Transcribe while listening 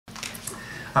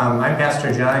I'm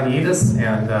Pastor John Yedis,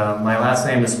 and my last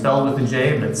name is spelled with a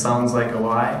J, but sounds like a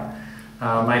Y.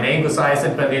 I'd anglicize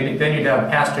it, but then you'd have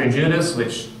Pastor Judas,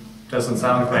 which doesn't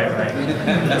sound quite right.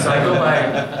 So I go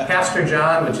by Pastor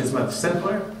John, which is much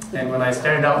simpler. And when I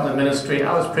started out in the ministry,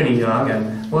 I was pretty young,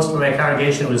 and most of my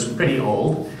congregation was pretty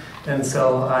old. And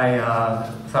so I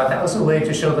thought that was a way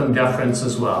to show them deference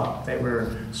as well. They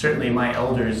were certainly my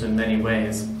elders in many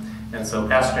ways. And so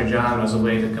Pastor John was a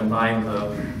way to combine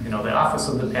the office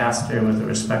of the pastor with the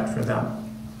respect for them.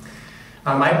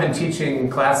 I've been teaching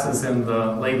classes in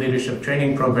the lay leadership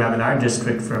training program in our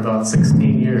district for about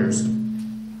 16 years.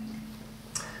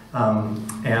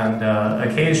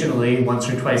 Occasionally, once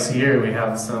or twice a year, we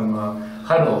have some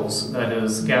huddles, that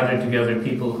is, gather together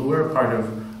people who are part of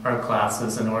our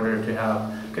classes in order to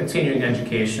have continuing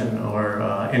education or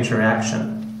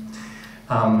interaction.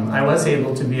 I was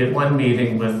able to be at one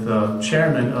meeting with the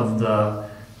chairman of the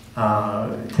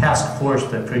task force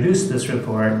that produced this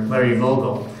report, Larry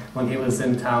Vogel, when he was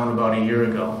in town about a year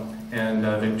ago. And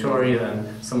Victoria and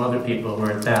some other people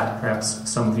were at that. Perhaps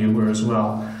some of you were as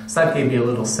well. So that gave you a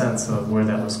little sense of where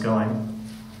that was going.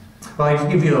 Well, I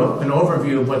give you an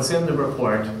overview of what's in the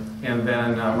report, and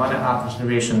then one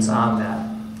observations on that.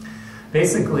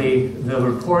 Basically, the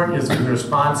report is in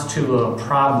response to a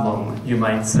problem, you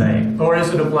might say, or is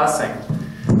it a blessing?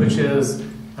 Which is,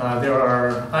 there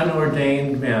are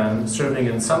unordained men serving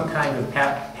in some kind of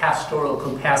pastoral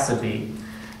capacity,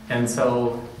 and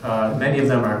so many of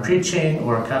them are preaching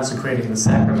or consecrating the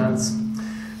sacraments.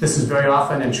 This is very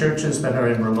often in churches that are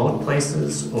in remote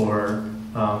places or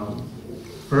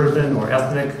urban or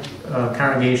ethnic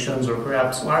congregations, or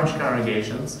perhaps large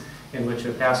congregations in which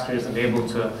a pastor isn't able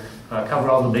to cover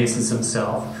all the bases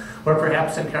himself, or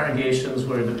perhaps in congregations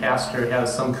where the pastor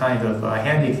has some kind of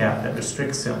handicap that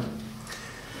restricts him.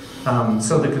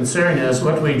 So the concern is,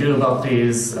 what do we do about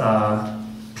these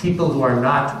people who are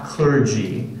not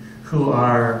clergy, who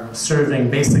are serving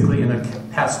basically in a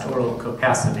pastoral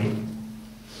capacity?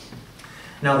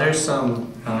 Now, there's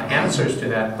some answers to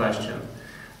that question.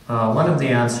 One of the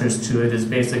answers to it is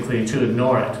basically to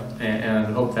ignore it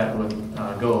and hope that would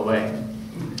go away.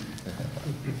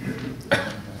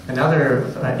 Another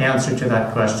answer to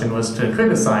that question was to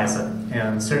criticize it.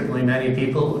 And certainly many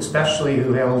people, especially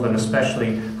who held an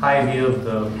especially high view of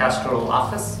the pastoral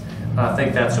office,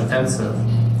 think that's offensive.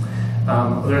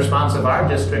 The response of our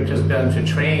district has been to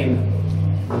train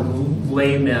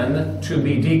laymen to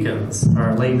be deacons,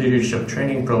 our lay leadership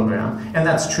training program, and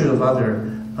that's true of other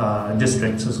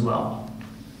districts as well.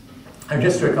 Our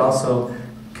district also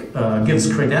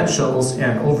gives credentials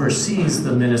and oversees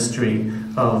the ministry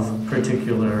of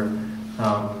particular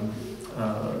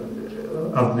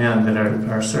of men that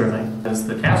are serving. As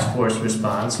the task force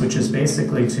response, which is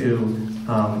basically to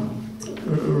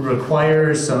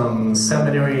require some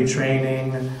seminary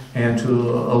training and to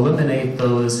eliminate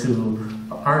those who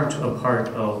aren't a part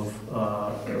of,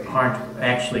 aren't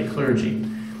actually clergy.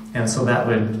 And so that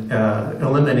would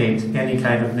eliminate any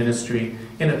kind of ministry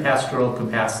in a pastoral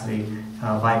capacity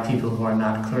by people who are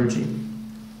not clergy.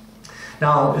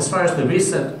 Now, as far as the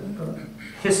recent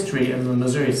history in the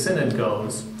Missouri Synod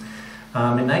goes,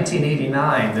 in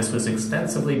 1989, this was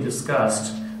extensively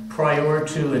discussed prior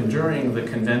to and during the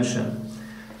convention.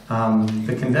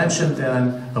 The convention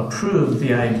then approved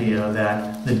the idea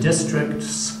that the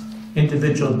districts,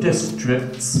 individual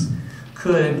districts,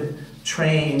 could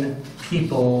train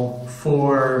people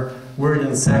for word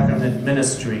and sacrament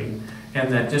ministry, and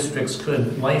that districts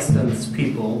could license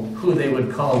people who they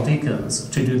would call deacons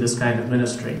to do this kind of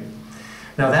ministry.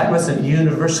 Now, that wasn't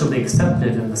universally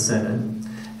accepted in the Synod,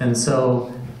 and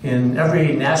so in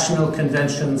every national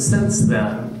convention since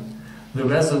then, the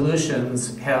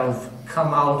resolutions have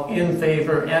come out in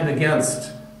favor and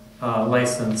against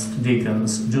licensed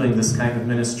deacons doing this kind of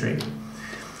ministry.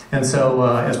 And so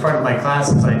as part of my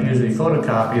classes, I usually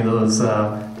photocopy those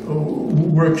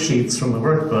worksheets from the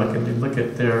workbook and we look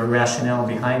at their rationale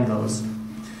behind those.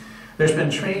 There's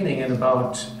been training in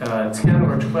about 10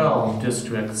 or 12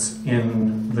 districts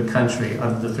in the country,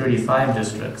 of the 35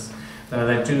 districts,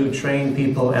 that do train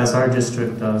people as our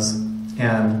district does.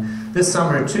 And this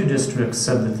summer, 2 districts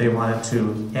said that they wanted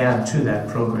to add to that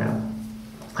program,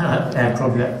 that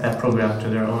program to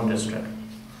their own district.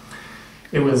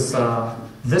 It was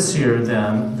this year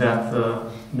then that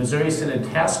the Missouri Synod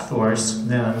Task Force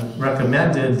then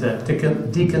recommended that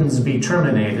deacons be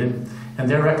terminated, and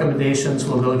their recommendations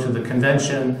will go to the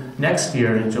convention next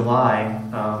year in July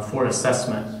for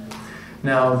assessment.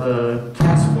 Now, the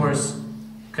task force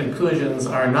conclusions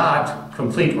are not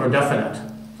complete or definite,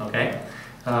 okay?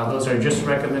 Those are just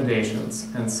recommendations,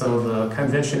 and so the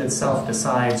convention itself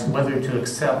decides whether to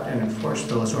accept and enforce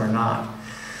those or not.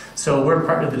 So we're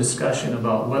part of the discussion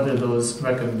about whether those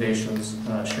recommendations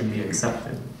should be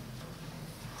accepted.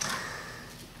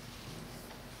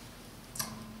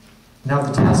 Now,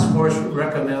 the task force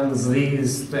recommends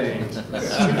these things.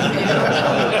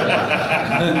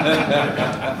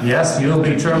 Yes, you'll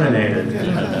be terminated.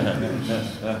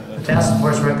 The task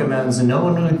force recommends no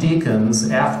new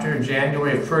deacons after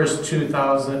January 1st,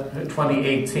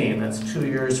 2018. That's 2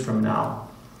 years from now.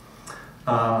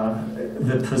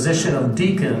 The position of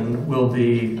deacon will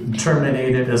be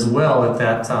terminated as well at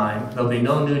that time. There'll be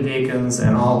no new deacons,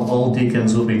 and all old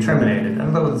deacons will be terminated. In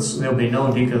other words, there'll be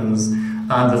no deacons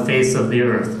on the face of the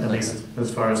earth, at least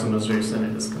as far as the Missouri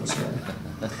Synod is concerned.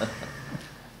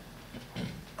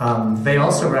 They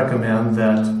also recommend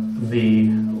that the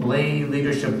lay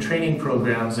leadership training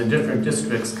programs in different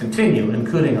districts continue,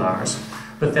 including ours,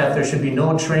 but that there should be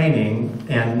no training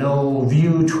and no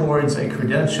view towards a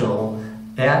credential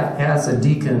as a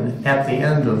deacon at the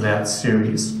end of that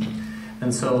series.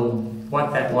 And so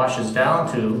what that washes down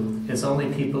to is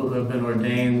only people who have been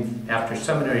ordained after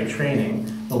seminary training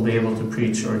will be able to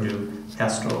preach or do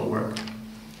pastoral work.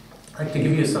 I'd like to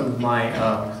give you some of my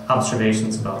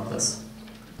observations about this.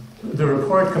 The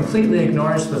report completely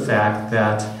ignores the fact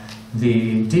that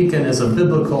the deacon is a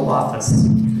biblical office.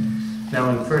 Now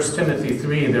in 1 Timothy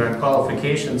 3, there are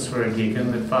qualifications for a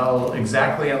deacon that follow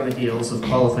exactly on the heels of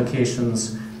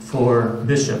qualifications for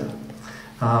bishop.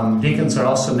 Deacons are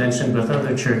also mentioned with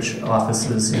other church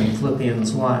offices in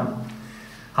Philippians 1.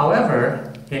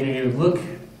 However,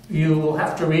 you will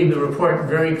have to read the report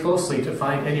very closely to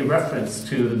find any reference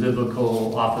to the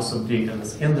biblical office of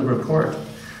deacons in the report.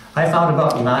 I found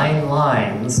about 9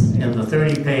 lines in the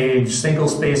 30-page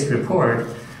single-spaced report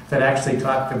that actually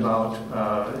talked about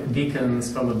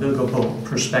deacons from a biblical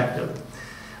perspective.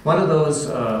 One of those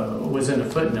was in a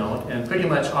footnote, and pretty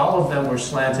much all of them were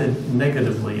slanted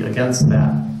negatively against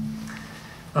that.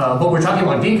 But we're talking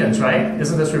about deacons, right?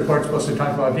 Isn't this report supposed to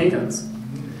talk about deacons?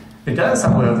 It does,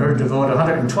 however, devote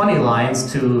 120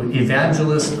 lines to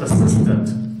evangelist assistant,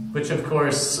 which of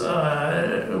course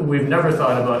we've never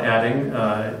thought about adding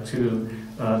to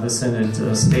the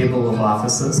Synod stable of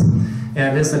offices,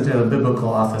 and isn't a biblical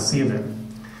office either.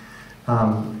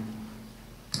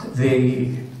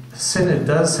 The Synod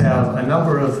does have a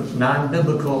number of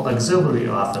non-biblical auxiliary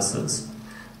offices.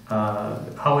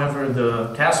 However,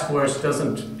 the task force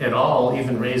doesn't at all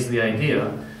even raise the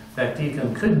idea that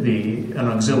deacon could be an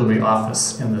auxiliary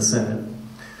office in the Synod.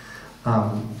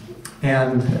 One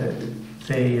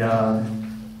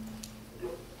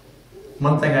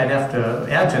thing I'd have to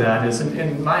add to that is,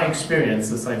 in my experience,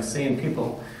 as I've seen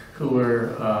people who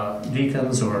are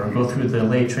deacons or go through the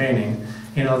lay training,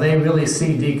 they really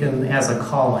see deacon as a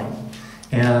calling,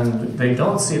 and they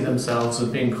don't see themselves as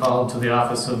being called to the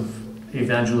office of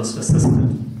evangelist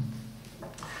assistant.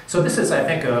 So this is, I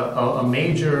think, a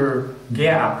major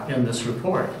gap in this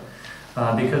report,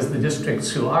 because the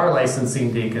districts who are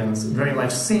licensing deacons very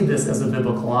much see this as a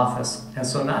biblical office, and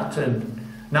so not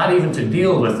even to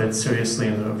deal with it seriously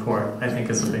in the report, I think,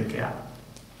 is a big gap.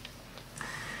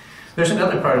 There's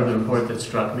another part of the report that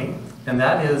struck me, and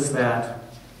that is that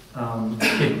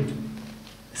it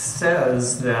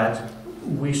says that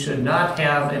we should not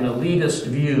have an elitist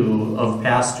view of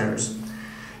pastors,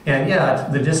 and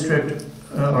yet the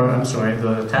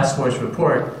the task force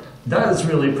report does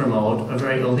really promote a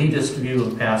very elitist view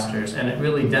of pastors, and it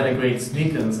really denigrates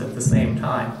deacons at the same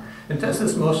time. It does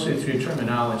this mostly through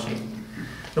terminology.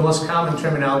 The most common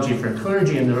terminology for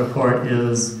clergy in the report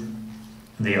is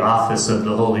the office of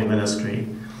the holy ministry,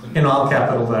 in all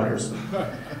capital letters,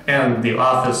 and the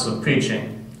office of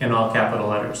preaching, in all capital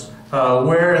letters.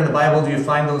 Where in the Bible do you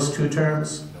find those two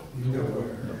terms?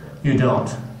 Nowhere. You don't.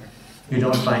 You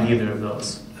don't find either of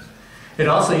those. It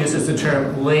also uses the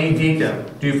term lay deacon.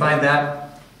 Do you find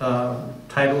that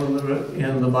title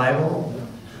in the Bible?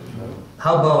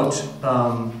 How about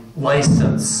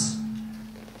license?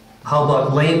 How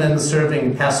about laymen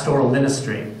serving pastoral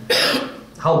ministry?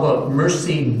 How about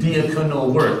mercy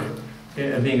diaconal work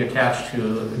being attached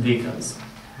to deacons?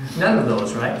 None of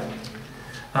those, right?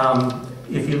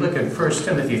 If you look at 1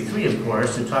 Timothy 3, of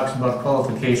course, it talks about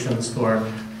qualifications for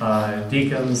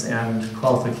deacons and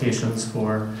qualifications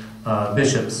for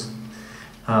bishops.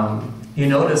 You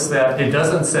notice that it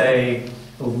doesn't say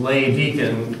lay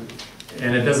deacon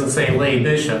and it doesn't say lay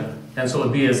bishop, and so it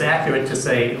would be as accurate to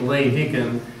say lay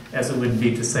deacon as it would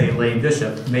be to say lay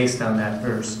bishop based on that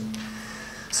verse.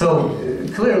 So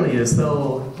clearly, as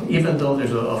though, even though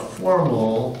there's a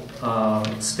formal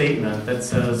statement that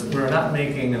says we're not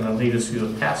making an elitist view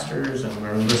of pastors and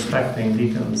we're respecting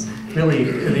deacons. Really,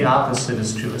 the opposite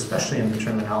is true, especially in the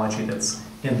terminology that's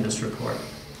in this report.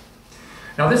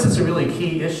 Now, this is a really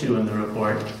key issue in the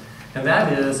report, and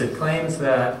that is it claims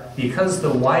that because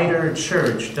the wider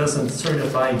church doesn't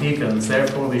certify deacons,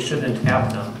 therefore we shouldn't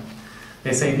have them.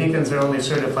 They say deacons are only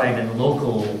certified in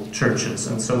local churches,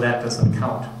 and so that doesn't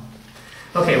count.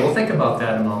 Okay, well, think about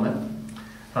that a moment.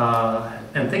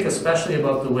 And think especially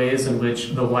about the ways in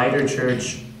which the wider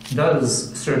church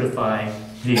does certify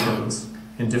deacons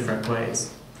in different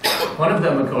ways. One of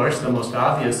them, of course, the most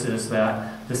obvious, is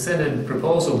that the Synod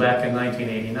proposal back in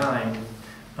 1989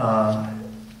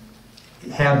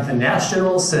 had the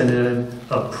National Synod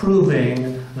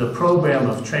approving the program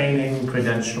of training,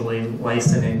 credentialing,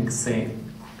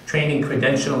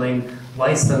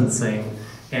 licensing,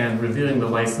 and reviewing the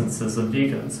licenses of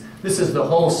deacons. This is the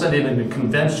whole Synod and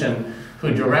Convention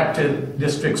who directed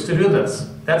districts to do this.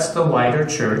 That's the wider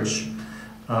church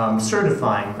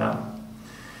certifying them.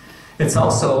 It's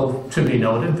also to be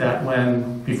noted that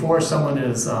before someone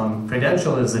is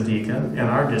credentialed as a deacon in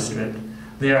our district,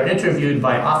 they are interviewed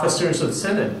by officers of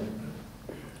Synod.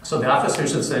 So the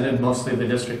officers of Synod, mostly the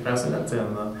district presidents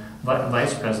and the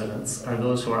vice presidents, are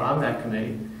those who are on that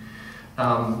committee.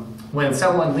 When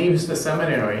someone leaves the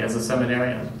seminary as a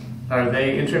seminarian, are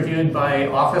they interviewed by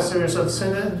officers of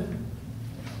Synod?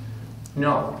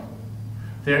 No.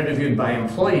 They're interviewed by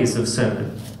employees of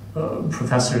Synod,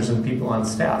 professors and people on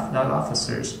staff, not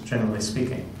officers, generally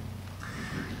speaking.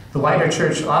 The wider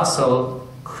church also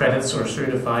credits or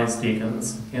certifies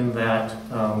deacons in that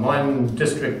one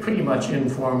district pretty much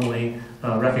informally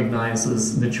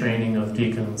recognizes the training of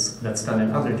deacons that's done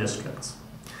in other districts.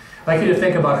 I'd like you to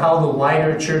think about how the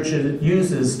wider church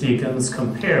uses deacons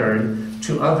compared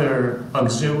to other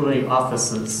auxiliary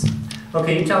offices.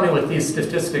 Okay, you tell me what these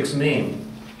statistics mean.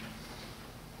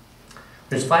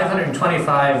 There's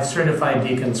 525 certified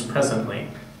deacons presently.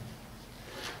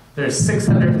 There's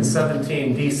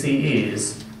 617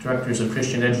 DCEs, Directors of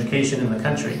Christian Education, in the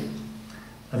country.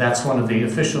 That's one of the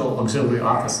official auxiliary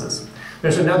offices.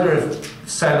 There's another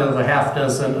set of a half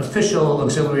dozen official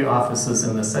auxiliary offices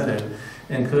in the Synod,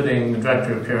 including the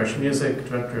Director of Parish Music,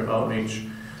 Director of Outreach,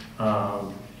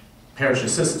 Parish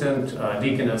Assistant,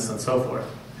 Deaconess, and so forth.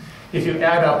 If you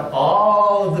add up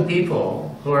all of the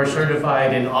people who are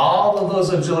certified in all of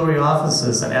those auxiliary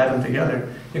offices and add them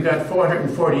together, you've got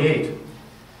 448.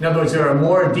 In other words, there are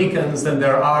more deacons than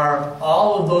there are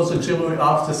all of those auxiliary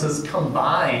offices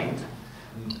combined,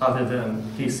 other than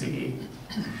DCE.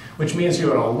 Which means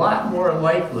you are a lot more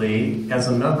likely, as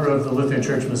a member of the Lutheran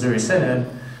Church Missouri Synod,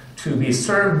 to be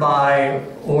served by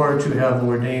or to have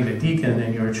ordained a deacon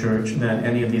in your church than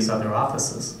any of these other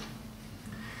offices.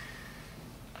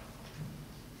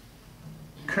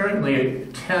 Currently,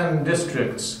 10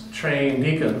 districts train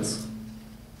deacons,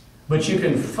 but you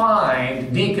can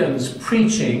find deacons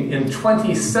preaching in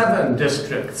 27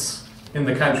 districts in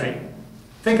the country.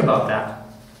 Think about that.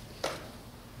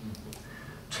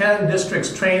 10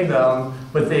 districts train them,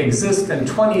 but they exist in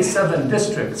 27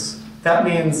 districts. That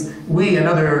means we and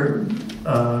other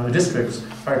districts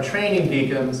are training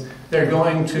deacons. They're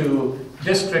going to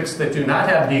districts that do not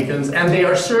have deacons, and they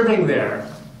are serving there.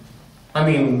 I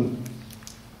mean,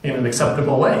 in an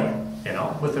acceptable way,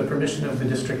 with the permission of the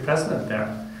district president there.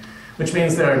 Which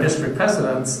means there are district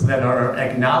presidents that are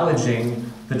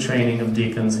acknowledging the training of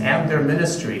deacons and their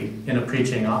ministry in a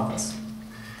preaching office.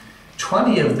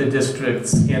 20 of the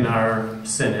districts in our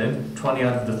synod, 20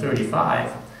 out of the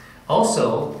 35,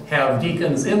 also have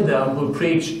deacons in them who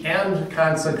preach and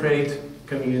consecrate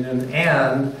communion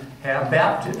and have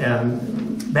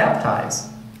baptize.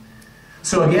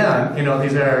 So again,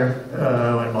 these are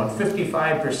about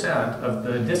 55% of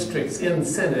the districts in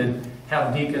synod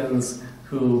have deacons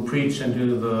who preach and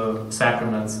do the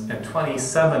sacraments, and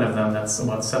 27 of them, that's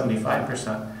about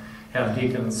 75%, have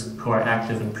deacons who are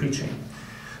active in preaching.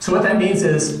 So what that means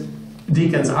is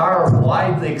deacons are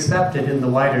widely accepted in the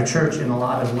wider church in a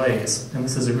lot of ways, and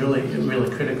this is a really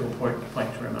critical point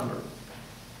to remember.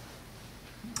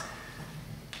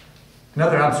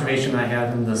 Another observation I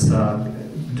had in this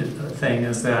thing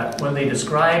is that when they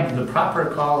describe the proper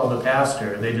call of a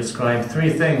pastor, they describe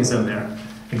three things in there: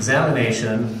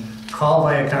 examination, call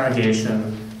by a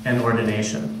congregation, and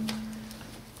ordination.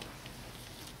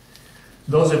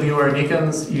 Those of you who are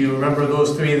deacons, you remember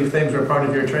those three things were part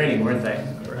of your training, weren't they?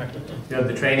 Correct. You had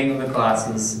the training in the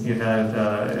classes, you had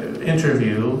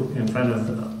interview in front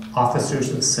of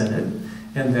officers of synod,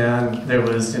 and then there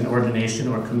was an ordination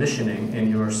or commissioning in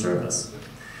your service.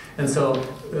 And so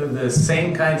the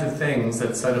same kinds of things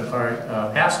that set apart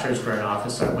pastors for an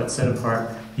office are what set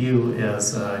apart you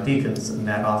as deacons in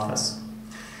that office.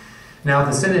 Now,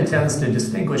 the synod tends to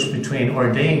distinguish between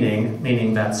ordaining,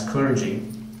 meaning that's clergy,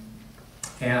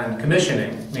 and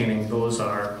commissioning, meaning those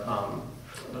are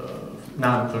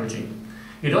non-clergy.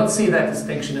 You don't see that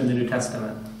distinction in the New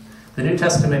Testament. The New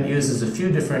Testament uses a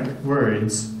few different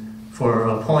words for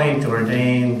appoint,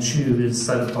 ordain, choose,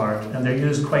 set apart, and they're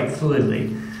used quite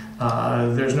fluidly.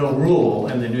 There's no rule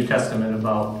in the New Testament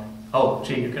about, oh,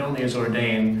 gee, you can only use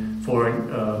ordain for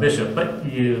bishop, but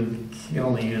you can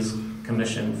only use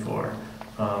commission for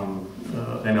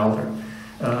an elder.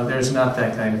 There's not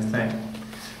that kind of thing.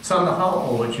 So on the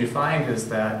whole, what you find is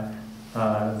that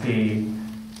the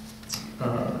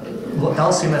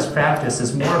LCMS practice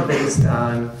is more based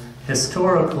on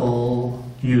historical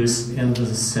use in the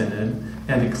synod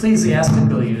and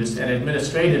ecclesiastical use and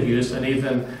administrative use and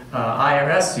even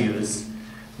IRS use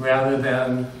rather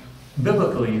than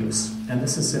biblical use. And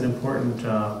this is an important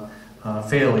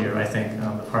failure, I think,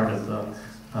 on the part of the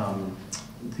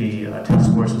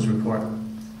task force's report.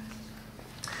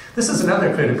 This is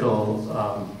another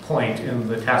critical point in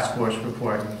the task force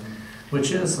report,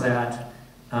 which is that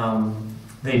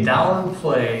they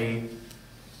downplay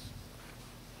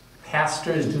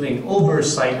pastors doing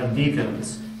oversight of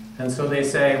deacons. And so they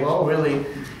say, well, really,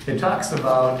 it talks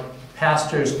about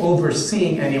pastors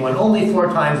overseeing anyone only 4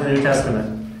 times in the New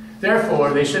Testament.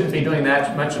 Therefore, they shouldn't be doing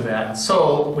that much of that.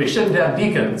 So we shouldn't have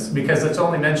deacons because it's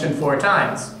only mentioned 4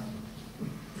 times.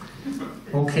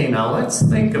 Okay, now let's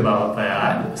think about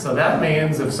that. So that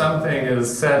means if something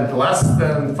is said less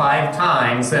than 5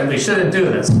 times, then we shouldn't do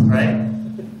this, right?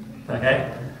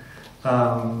 Okay?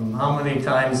 How many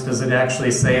times does it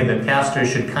actually say that pastors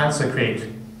should consecrate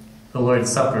the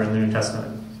Lord's Supper in the New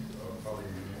Testament?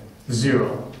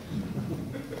 0.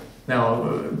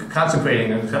 Now,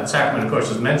 consecrating the sacrament, of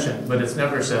course, is mentioned, but it's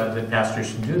never said that pastors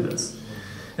should do this.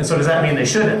 And so does that mean they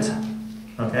shouldn't?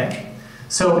 Okay?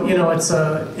 So, you know, it's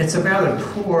a rather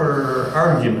poor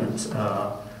argument,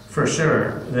 for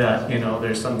sure, that, you know,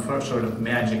 there's some sort of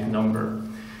magic number.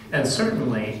 And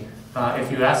certainly,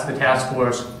 if you ask the task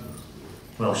force,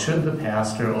 well, should the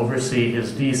pastor oversee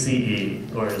his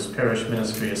DCE or his parish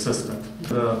ministry assistant?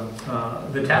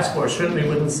 The task force certainly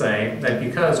wouldn't say that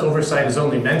because oversight is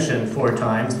only mentioned 4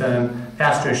 times, then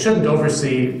pastors shouldn't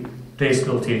oversee day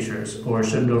school teachers, or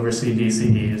shouldn't oversee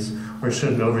DCEs, or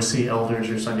shouldn't oversee elders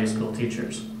or Sunday school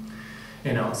teachers.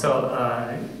 You know,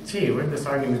 so, gee, where did this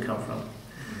argument come from?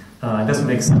 It doesn't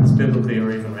make sense biblically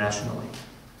or even rationally.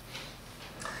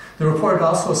 The report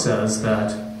also says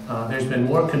that there's been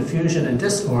more confusion and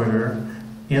disorder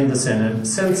in the synod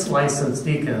since licensed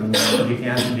deacons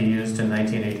began to be used in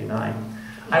 1989.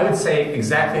 I would say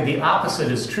exactly the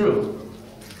opposite is true.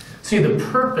 See, the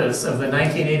purpose of the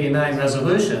 1989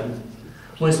 resolution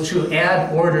was to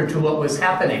add order to what was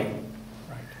happening.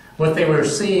 What they were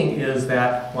seeing is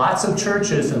that lots of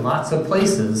churches and lots of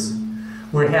places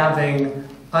were having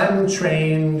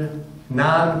untrained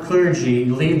non-clergy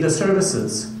lead the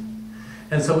services.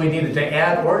 And so we needed to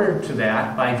add order to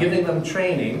that by giving them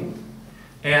training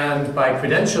and by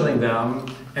credentialing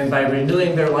them and by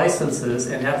renewing their licenses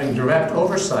and having direct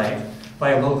oversight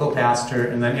by a local pastor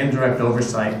and then indirect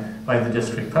oversight by the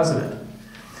district president.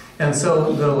 And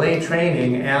so the lay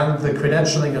training and the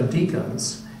credentialing of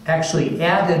deacons actually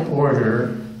added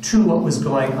order to what was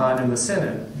going on in the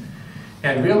synod.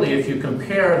 And really, if you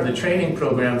compare the training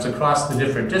programs across the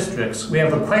different districts, we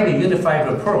have quite a unified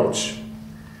approach,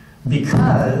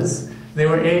 because they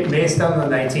were based on the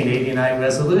 1989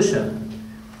 resolution.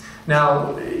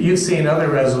 Now, you've seen other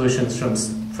resolutions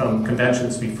from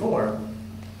conventions before,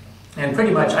 and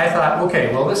pretty much I thought,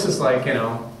 okay, well, this is like, you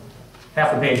know,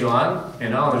 half a page long, you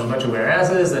know, there's a bunch of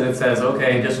whereases, and it says,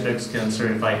 okay, districts can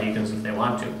certify deacons if they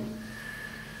want to.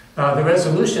 The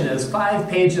resolution is 5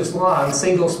 pages long,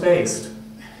 single-spaced.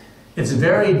 It's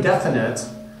very definite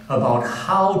about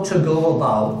how to go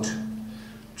about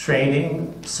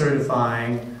training,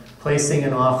 certifying, placing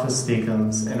in office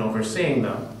deacons, and overseeing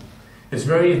them. It's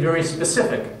very, very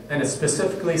specific, and it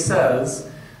specifically says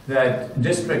that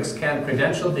districts can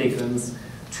credential deacons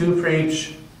to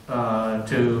preach,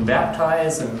 to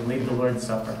baptize, and lead the Lord's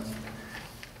Supper.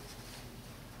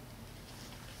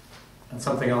 And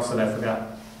something else that I forgot.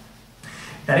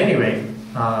 At any rate,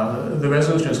 the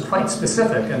resolution is quite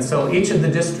specific, and so each of the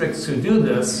districts who do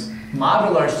this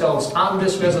model ourselves on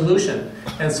this resolution.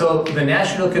 And so the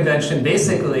National Convention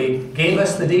basically gave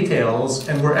us the details,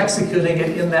 and we're executing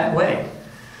it in that way.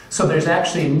 So there's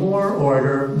actually more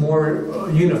order, more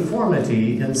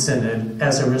uniformity in synod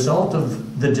as a result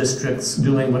of the districts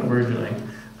doing what we're doing,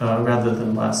 rather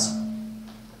than less.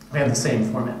 We have the same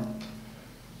format.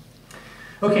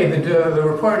 Okay, the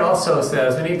report also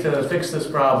says we need to fix this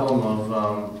problem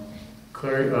of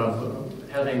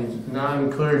having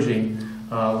non-clergy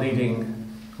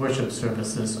leading worship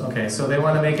services. Okay, so they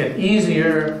want to make it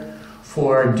easier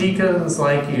for deacons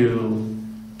like you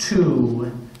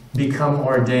to become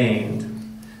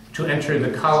ordained, to enter the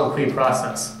colloquy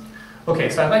process. Okay,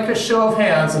 so I'd like a show of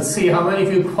hands and see how many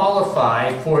of you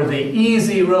qualify for the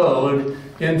easy road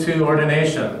into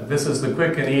ordination. This is the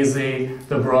quick and easy,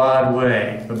 the broad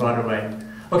way, the broader way.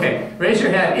 Okay, raise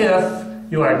your hand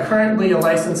if you are currently a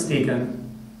licensed deacon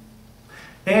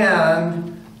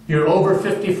and you're over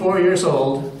 54 years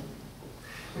old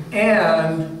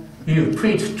and you've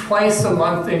preached twice a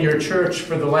month in your church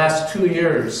for the last 2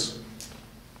 years.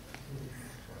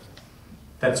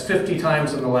 That's 50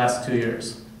 times in the last 2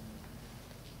 years.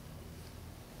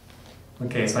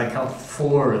 Okay, so I count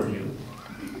 4 of you.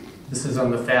 This is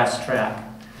on the fast track.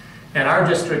 And our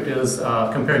district is,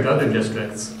 compared to other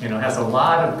districts, has a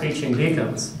lot of preaching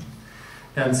deacons.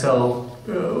 And so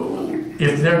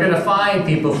if they're going to find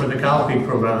people for the colloquy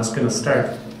program, it's going to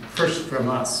start first from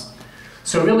us.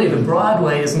 So really the broad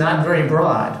way is not very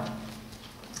broad.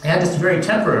 And it's very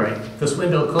temporary. This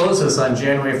window closes on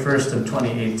January 1st of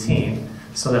 2018.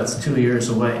 So that's 2 years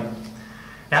away.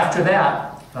 After that,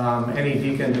 any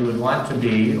deacon who would want to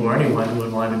be, or anyone who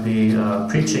would want to be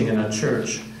preaching in a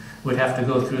church, would have to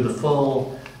go through the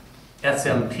full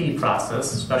SMP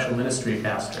process, special ministry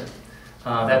pastor.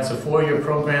 That's a 4-year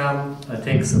program. It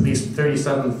takes at least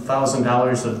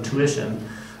 $37,000 of tuition,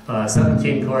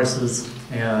 17 courses,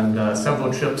 and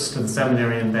several trips to the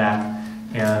seminary and back,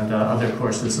 and other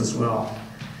courses as well.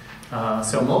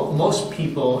 So most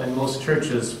people in most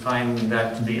churches find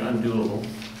that to be undoable.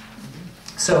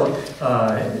 So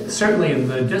certainly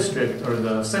the district or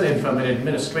the synod from an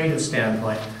administrative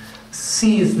standpoint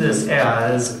sees this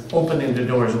as opening the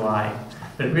doors wide.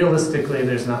 But realistically,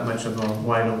 there's not much of a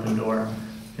wide open door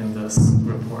in this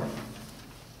report.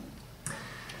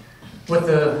 What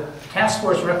the task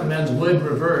force recommends would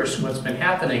reverse what's been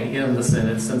happening in the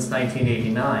synod since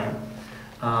 1989.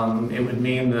 It would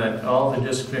mean that all the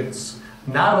districts,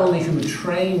 not only who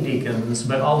train deacons,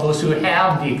 but all those who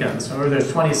have deacons. Remember, there's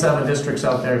 27 districts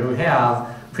out there who have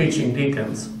preaching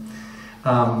deacons.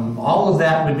 All of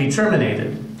that would be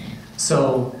terminated.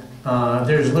 So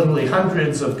there's literally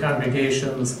hundreds of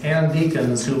congregations and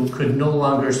deacons who could no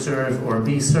longer serve or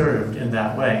be served in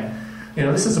that way.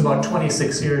 This is about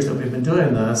 26 years that we've been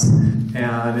doing this,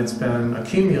 and it's been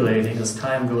accumulating as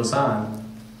time goes on.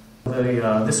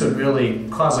 This would really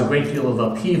cause a great deal of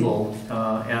upheaval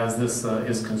as this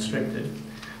is constricted.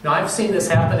 Now, I've seen this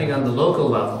happening on the local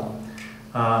level.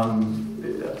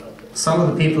 Some of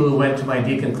the people who went to my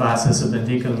deacon classes have been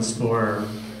deacons for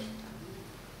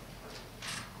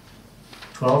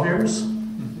 12 years.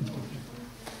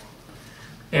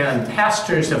 And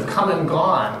pastors have come and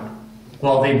gone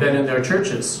while they've been in their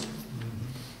churches.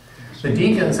 The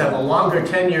deacons have a longer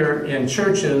tenure in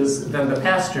churches than the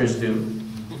pastors do.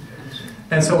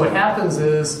 And so what happens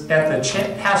is, at the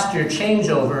pastor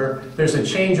changeover, there's a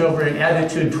changeover in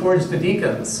attitude towards the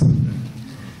deacons.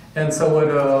 And so what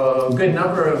a good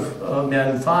number of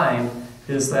men find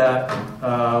is that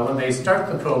when they start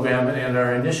the program and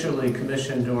are initially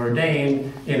commissioned or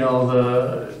ordained,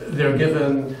 they're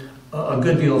given a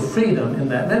good deal of freedom in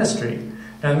that ministry.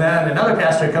 And then another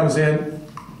pastor comes in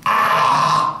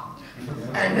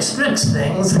and restricts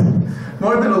things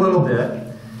more than a little bit.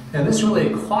 And this really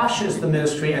quashes the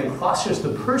ministry and quashes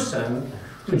the person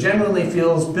who generally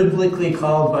feels biblically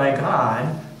called by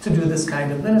God to do this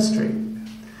kind of ministry.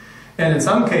 And in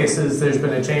some cases, there's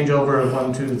been a changeover of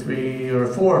 1, 2, 3, or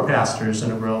 4 pastors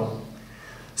in a row.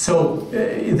 So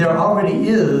there already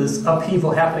is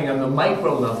upheaval happening on the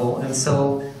micro level. And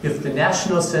so if the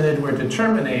National Synod were to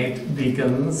terminate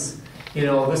deacons,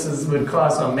 this would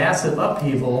cause a massive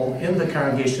upheaval in the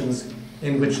congregations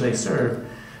in which they serve,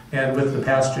 and with the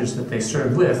pastors that they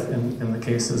serve with in the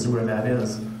cases where that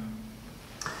is.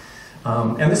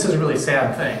 And this is a really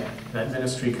sad thing, that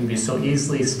ministry can be so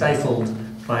easily stifled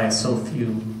by so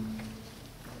few.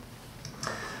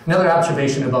 Another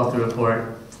observation about the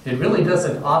report, it really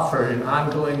doesn't offer an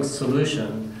ongoing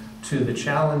solution to the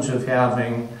challenge of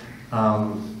having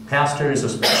pastors,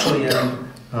 especially in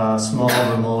small,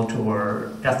 remote,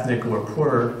 or ethnic or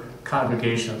poorer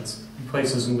congregations,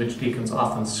 places in which deacons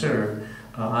often serve,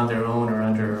 on their own or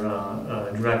under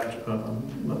direct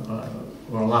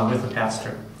or along with the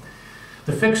pastor.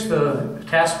 The fix the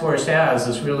task force has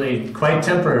is really quite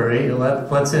temporary. It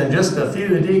lets in just a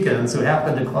few deacons who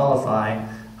happen to qualify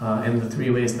in the 3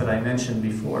 ways that I mentioned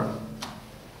before.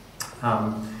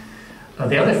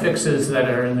 The other fixes that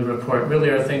are in the report really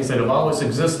are things that have always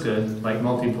existed, like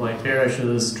multi-point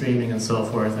parishes, streaming, and so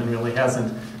forth, and really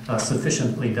hasn't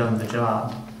sufficiently done the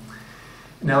job.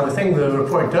 Now, the thing the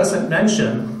report doesn't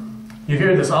mention, you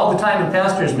hear this all the time in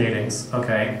pastors' meetings,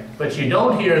 okay, but you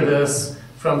don't hear this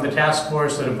from the task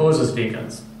force that opposes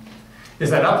deacons, is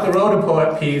that up the road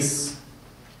a piece,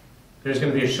 there's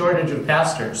going to be a shortage of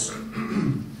pastors.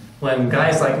 When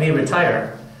guys like me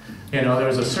retire, you know, there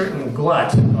was a certain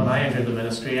glut when I entered the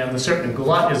ministry, and the certain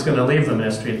glut is going to leave the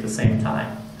ministry at the same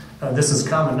time. This is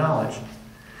common knowledge.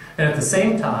 And at the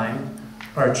same time,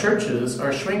 our churches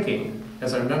are shrinking.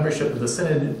 As our membership of the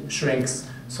synod shrinks,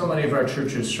 so many of our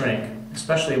churches shrink,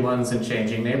 especially ones in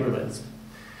changing neighborhoods.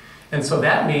 And so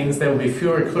that means there will be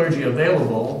fewer clergy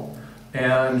available,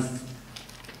 and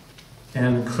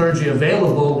clergy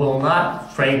available will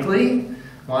not, frankly,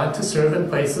 want to serve in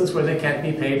places where they can't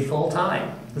be paid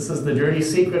full-time. This is the dirty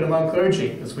secret among clergy,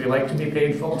 is we like to be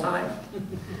paid full-time.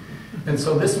 And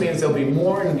so this means there'll be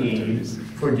more need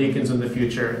for deacons in the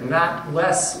future, not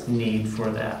less need for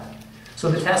that. So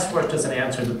the task force doesn't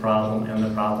answer the problem, and the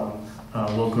problem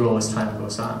will grow as time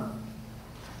goes on.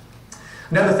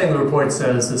 Another thing the report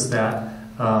says is that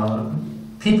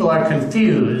people are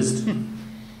confused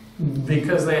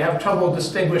because they have trouble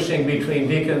distinguishing between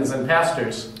deacons and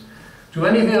pastors. Do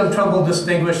any of you have trouble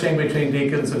distinguishing between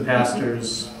deacons and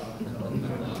pastors?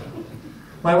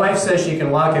 My wife says she can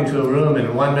walk into a room and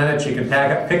in 1 minute she can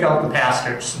pick out the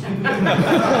pastors.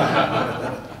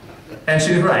 And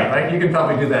she's right? You can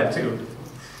probably do that too.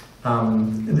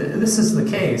 This is the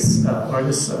case,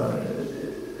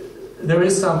 there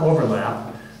is some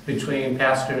overlap between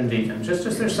pastor and deacon, just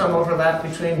as there's some overlap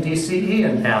between DCE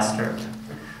and pastor.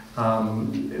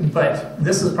 But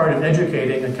this is part of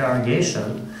educating a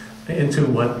congregation into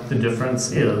what the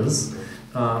difference is,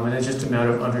 and it's just a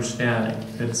matter of understanding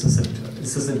that this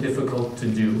isn't difficult to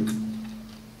do.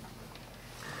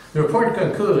 The report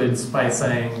concludes by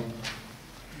saying,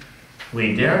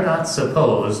 "We dare not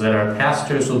suppose that our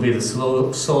pastors will be the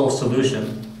sole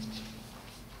solution."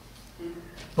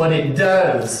 But it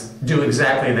does do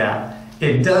exactly that.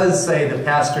 It does say that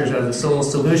pastors are the sole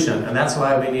solution, and that's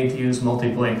why we need to use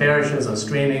multi-point parishes and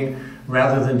streaming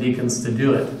rather than deacons to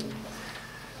do it.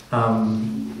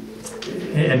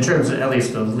 In terms, at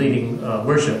least, of leading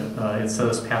worship, it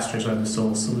says pastors are the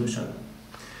sole solution.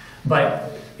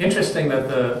 But interesting that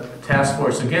the task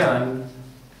force, again,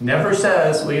 never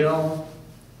says, well, you know,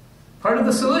 part of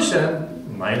the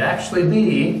solution might actually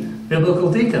be biblical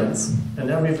deacons. It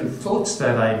never even floats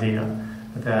that idea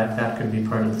that that could be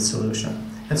part of the solution.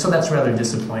 And so that's rather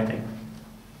disappointing.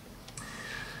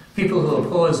 People who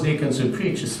oppose deacons who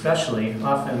preach especially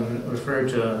often refer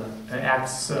to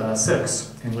Acts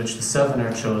 6, in which the 7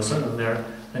 are chosen, and they're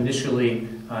initially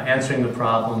answering the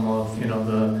problem of, you know,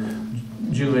 the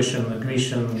Jewish and the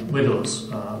Grecian widows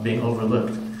being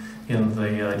overlooked in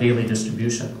the daily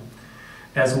distribution,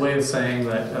 as a way of saying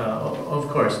that, of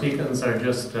course, deacons are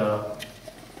just,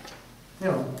 you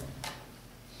know,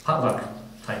 potluck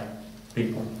type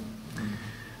people.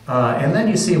 And then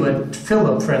you see what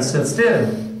Philip, for instance,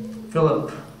 did.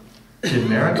 Philip did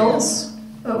miracles,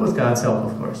 with God's help,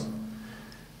 of course.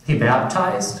 He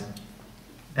baptized.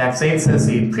 Acts 8 says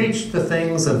he preached the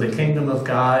things of the kingdom of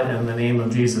God in the name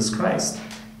of Jesus Christ.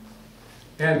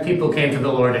 And people came to the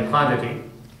Lord in quantity.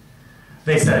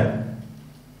 They said,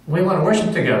 "We want to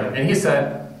worship together." And he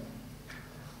said,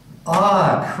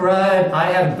 "Ah, crud,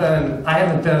 I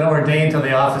haven't been ordained to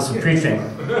the office of preaching.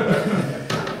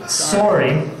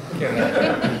 Sorry."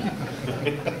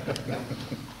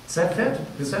 Does that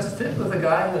fit? Does that fit with a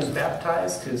guy who's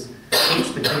baptized, who's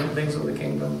preached the things of the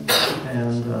kingdom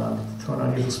and thrown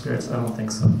out evil spirits? I don't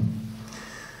think so.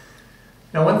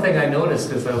 Now, one thing I noticed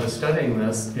as I was studying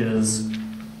this is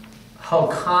how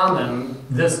common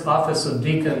this office of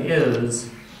deacon is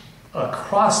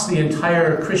across the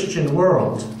entire Christian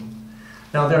world.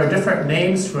 Now, there are different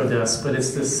names for this, but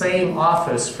it's the same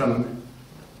office from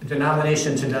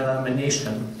denomination to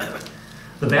denomination.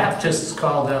 The Baptists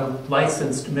call them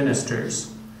licensed ministers.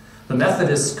 The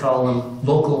Methodists call them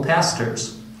local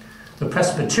pastors. The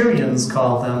Presbyterians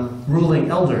call them ruling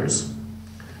elders.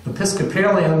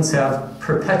 Episcopalians have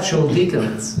perpetual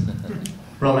deacons.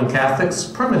 Roman Catholics,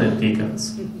 permanent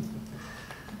deacons.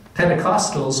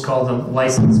 Pentecostals call them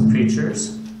licensed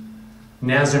preachers.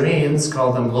 Nazarenes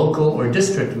call them local or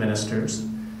district ministers.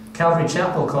 Calvary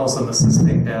Chapel calls them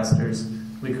assisting pastors.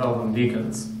 We call them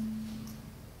deacons.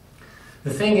 The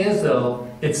thing is, though,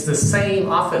 it's the same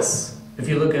office if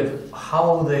you look at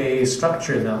how they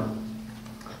structure them.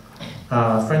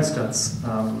 For instance,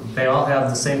 they all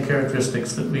have the same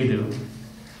characteristics that we do.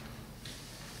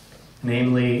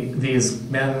 Namely, these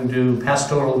men do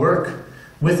pastoral work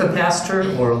with a pastor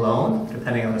or alone,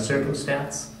 depending on the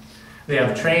circumstance. They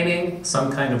have training,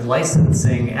 some kind of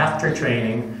licensing after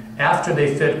training, after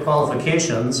they fit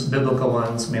qualifications, biblical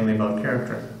ones, mainly about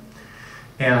character,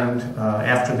 and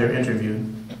after they're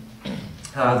interviewed.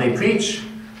 They preach,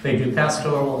 they do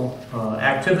pastoral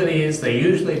activities, they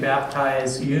usually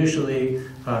baptize, usually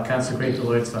consecrate the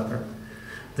Lord's Supper.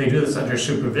 They do this under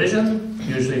supervision,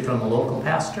 usually from a local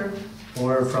pastor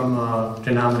or from a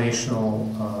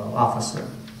denominational officer.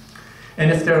 And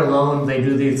if they're alone, they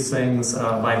do these things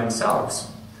by themselves.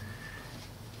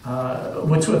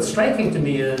 What's striking to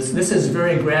me is this is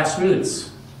very grassroots.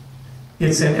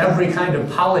 It's in every kind of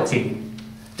polity.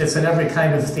 It's in every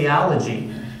kind of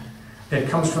theology. It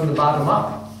comes from the bottom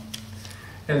up.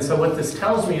 And so what this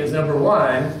tells me is, number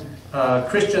one,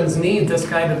 Christians need this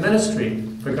kind of ministry,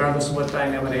 regardless of what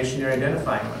denomination you're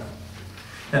identifying with.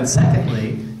 And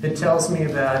secondly, it tells me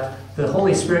that the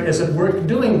Holy Spirit is at work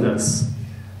doing this,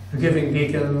 giving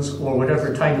deacons, or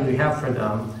whatever title we have for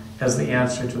them, as the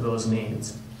answer to those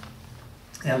needs.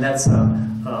 And that's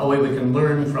a way we can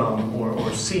learn from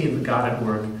or see the God at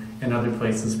work in other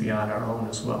places beyond our own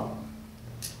as well.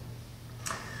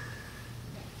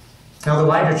 Now, the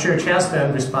wider church has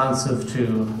been responsive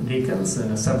to deacons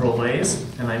in several ways,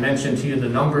 and I mentioned to you the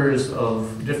numbers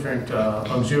of different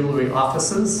auxiliary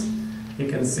offices. You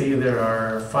can see there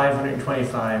are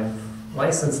 525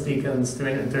 licensed deacons,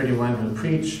 331 who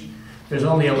preach. There's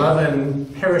only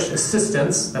 11 parish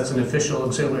assistants, that's an official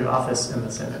auxiliary office in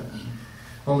the Synod.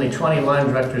 Only 21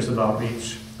 directors of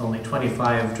outreach, only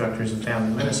 25 directors of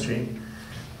family ministry,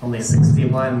 only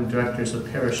 61 directors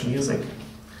of parish music,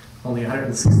 only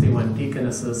 161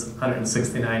 deaconesses,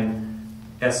 169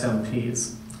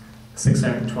 SMPs,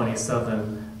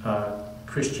 627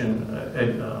 Christian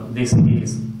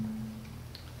DCEs.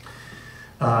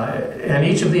 And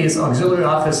each of these auxiliary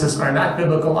offices are not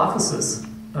biblical offices.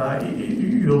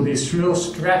 You'll be real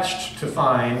stretched to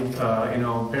find,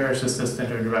 parish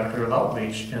assistant or director of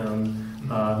outreach in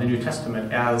the New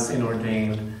Testament as an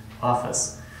ordained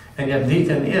office. And yet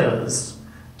deacon is.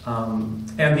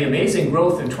 And the amazing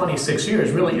growth in 26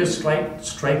 years really is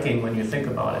striking when you think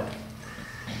about it.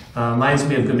 Reminds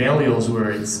me of Gamaliel's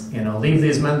words, leave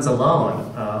these men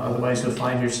alone, otherwise you'll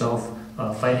find yourself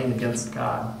fighting against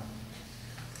God.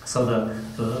 So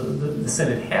the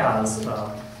Synod has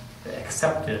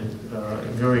accepted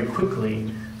very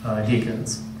quickly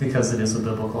deacons because it is a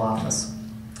biblical office.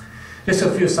 Just a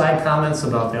few side comments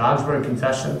about the Augsburg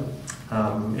Confession.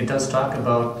 It does talk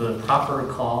about the proper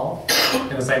call,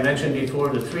 and as I mentioned before,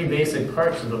 the three basic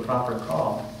parts of the proper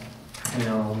call,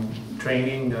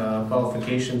 training,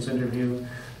 qualifications interview,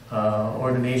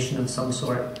 ordination of some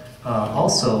sort,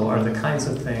 also are the kinds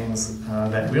of things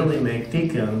that really make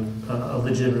deacon a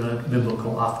legitimate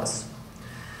biblical office.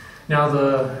 Now,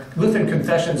 the Lutheran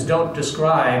confessions don't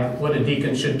describe what a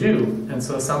deacon should do, and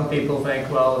so some people think,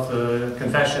 well, if the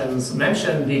confessions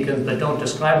mention deacons but don't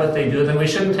describe what they do, then we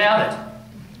shouldn't have it.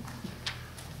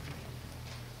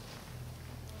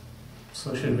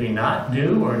 So should we not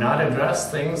do or not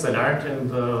address things that aren't in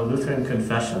the Lutheran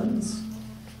confessions?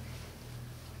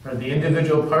 Are the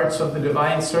individual parts of the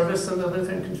divine service in the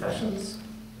Lutheran confessions?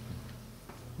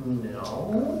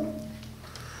 No.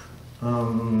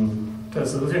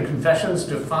 Does the Lutheran confessions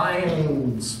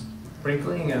define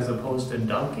sprinkling as opposed to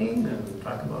dunking and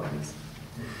talk about these?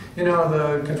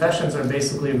 The confessions are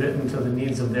basically written to the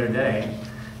needs of their day.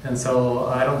 And so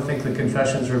I don't think the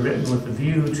confessions are written with the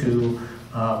view to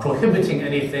prohibiting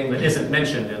anything that isn't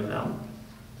mentioned in them.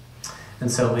 And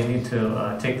so we need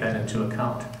to take that into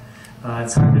account.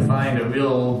 It's hard to find a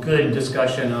real good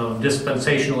discussion of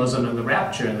dispensationalism and the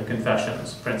rapture in the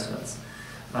confessions, for instance,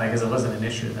 because it wasn't an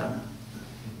issue then.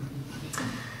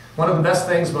 One of the best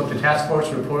things about the task force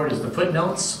report is the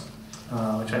footnotes,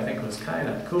 which I think was kind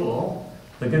of cool.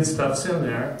 The good stuff's in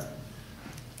there.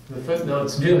 The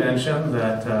footnotes do mention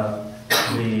that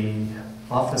the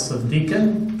office of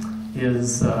deacon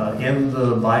is in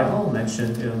the Bible,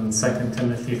 mentioned in 2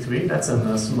 Timothy 3. That's in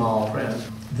the small print.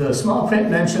 The small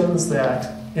print mentions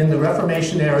that in the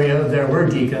Reformation area there were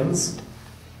deacons,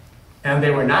 and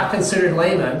they were not considered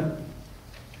laymen,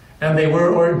 and they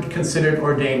were considered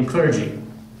ordained clergy,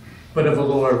 but of a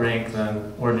lower rank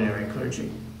than ordinary clergy.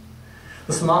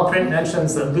 The small print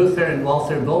mentions that Luther and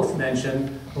Walther both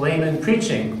mention laymen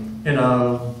preaching in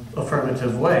an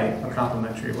affirmative way, a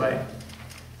complimentary way.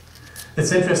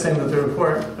 It's interesting that the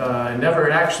report never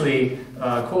actually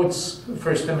quotes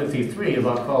 1 Timothy 3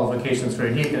 about qualifications for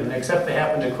a deacon, except they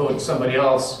happen to quote somebody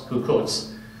else who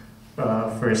quotes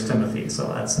 1 Timothy, so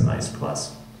that's a nice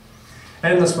plus.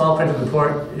 And in the small print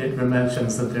report, it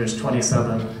mentions that there's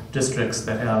 27 districts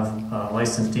that have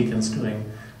licensed deacons doing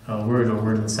word or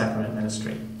word and sacrament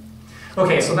ministry.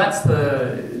 Okay, so that's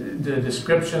the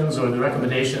descriptions or the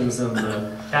recommendations in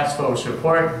the task force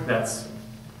report. That's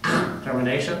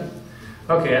termination.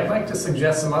 Okay, I'd like to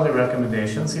suggest some other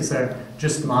recommendations. These are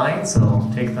just mine, so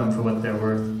take them for what they're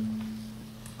worth.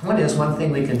 One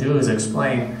thing we can do is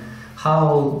explain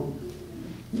how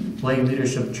lay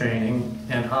leadership training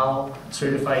and how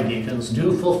certified deacons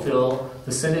do fulfill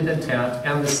the synod intent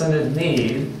and the synod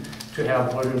need to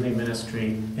have orderly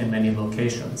ministry in many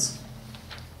locations.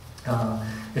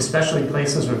 Especially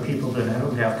places where people that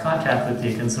don't have contact with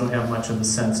deacons don't have much of a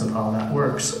sense of how that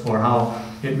works or how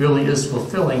it really is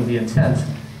fulfilling the intent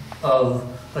of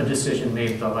a decision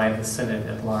made by the synod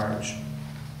at large.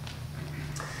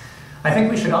 I think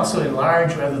we should also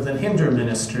enlarge rather than hinder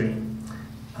ministry.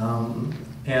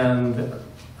 And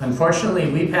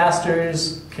unfortunately, we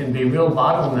pastors can be real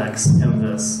bottlenecks in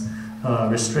this,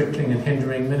 restricting and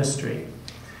hindering ministry.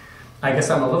 I guess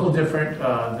I'm a little different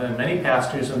than many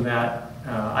pastors in that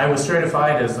I was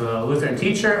certified as a Lutheran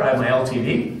teacher. I have my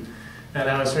LTD, and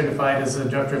I was certified as a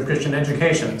director of Christian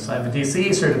education. So I have a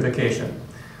DCE certification,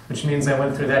 which means I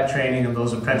went through that training and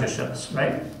those apprenticeships,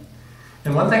 right?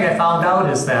 And one thing I found out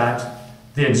is that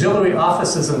the auxiliary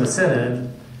offices in the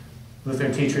synod,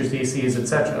 Lutheran teachers, DCs,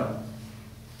 etc.,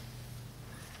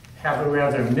 have a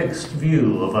rather mixed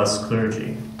view of us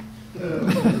clergy.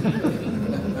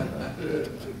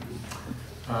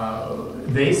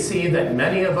 They see that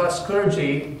many of us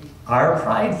clergy are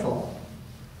prideful.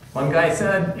 One guy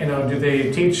said, do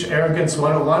they teach Arrogance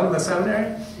 101 in the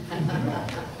seminary?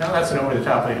 Now, that's an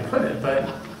over-the-top way to put it,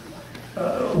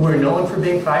 but we're known for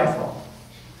being prideful.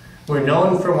 We're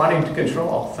known for wanting to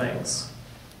control things.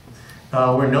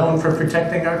 We're known for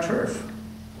protecting our turf.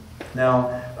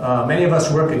 Now, many of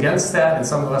us work against that, and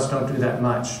some of us don't do that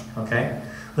much, okay?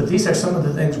 But these are some of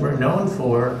the things we're known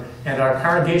for, and our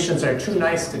congregations are too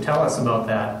nice to tell us about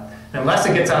that, unless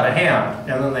it gets out of hand,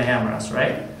 and then they hammer us,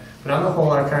 right? But on the whole,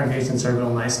 our congregations are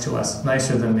real nice to us,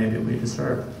 nicer than maybe we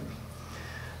deserve.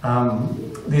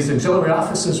 These auxiliary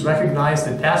offices recognize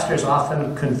that pastors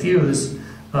often confuse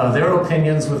their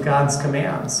opinions with God's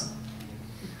commands.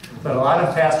 But a lot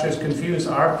of pastors confuse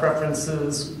our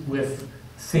preferences with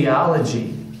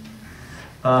theology.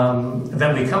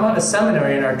 That we come out of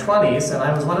seminary in our 20s, and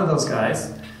I was one of those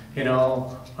guys,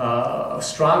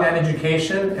 strong on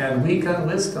education and weak on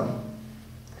wisdom.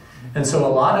 And so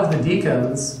a lot of the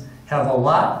deacons have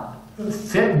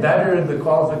fit better the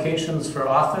qualifications for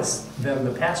office than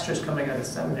the pastors coming out of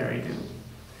seminary do.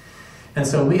 And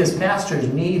so we as pastors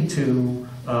need to,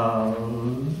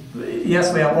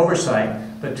 yes, we have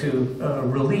oversight, but to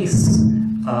release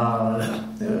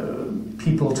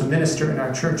people to minister in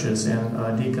our churches,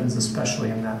 and deacons especially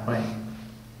in that way.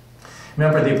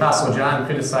 Remember, the Apostle John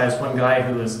criticized one guy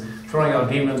who was throwing out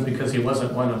demons because he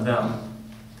wasn't one of them.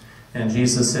 And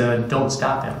Jesus said, don't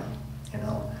stop him.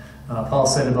 Paul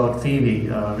said about Phoebe,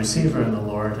 receive her in the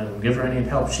Lord and give her any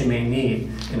help she may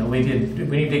need. We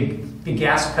need to be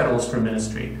gas pedals for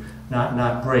ministry,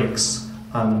 not brakes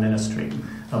on the ministry.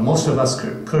 Most of us,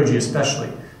 clergy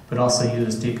especially, but also you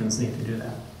as deacons need to do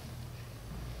that.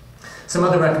 Some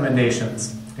other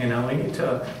recommendations. We need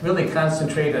to really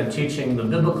concentrate on teaching the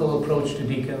biblical approach to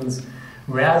deacons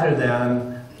rather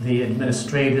than the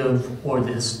administrative or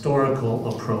the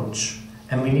historical approach.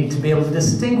 And we need to be able to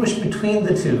distinguish between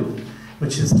the two,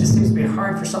 which just seems to be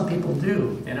hard for some people to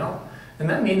do, And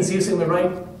that means using the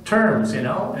right terms,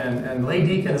 and lay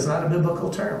deacon is not a biblical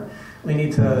term. We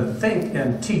need to think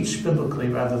and teach biblically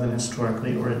rather than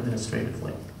historically or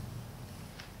administratively.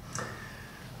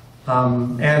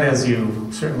 And as you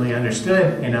certainly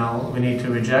understood, we need to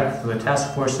reject the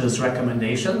task force's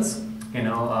recommendations.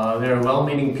 They're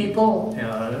well-meaning people,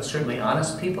 certainly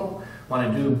honest people,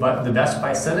 want to do the best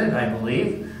by synod, I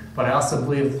believe. But I also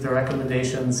believe that the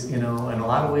recommendations, in a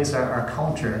lot of ways are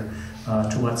counter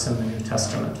to what's in the New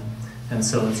Testament. And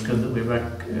so it's good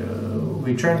that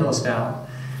we turn those down.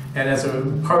 And as a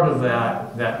part of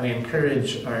that we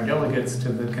encourage our delegates to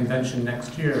the convention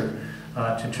next year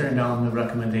to turn down the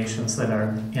recommendations that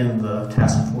are in the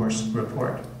task force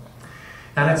report.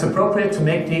 And it's appropriate to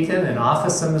make deacon an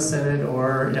office in the synod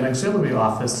or an auxiliary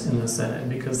office in the synod,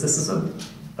 because this is a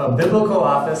biblical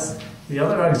office. The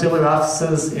other auxiliary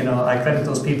offices, I credit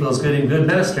those people as good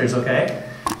ministers, okay?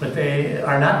 But they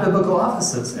are not biblical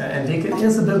offices, and deacon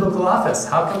is a biblical office.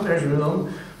 How come there's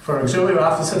room for auxiliary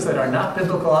offices that are not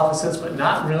biblical offices, but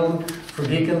not room for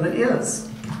deacon that is?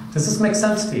 Does this make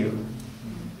sense to you?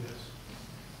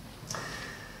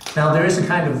 Now, there is a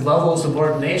kind of level of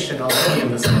subordination already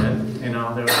in the synod. You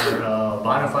know, there are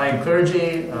bona fide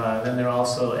clergy, then there are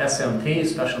also SMP,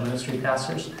 special ministry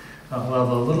pastors, who have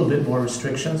a little bit more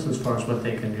restrictions as far as what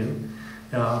they can do.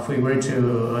 If we were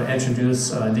to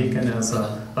introduce a deacon as an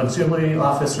auxiliary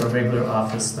office or a regular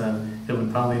office, then it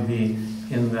would probably be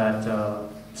in that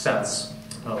sense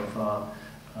of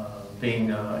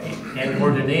being an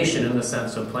ordination in the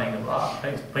sense of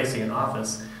placing an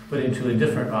office, but into a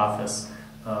different office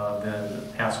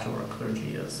than pastor or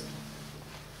clergy is.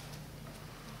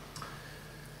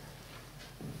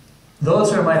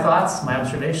 Those are my thoughts, my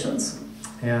observations,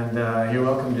 and you're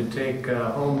welcome to take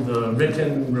home the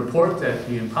written report that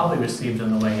you probably received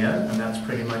on the way in, and that's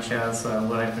pretty much as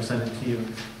what I presented to you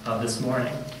this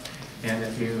morning. And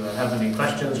if you have any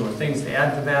questions or things to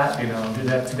add to that, do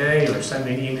that today or send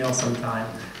me an email sometime.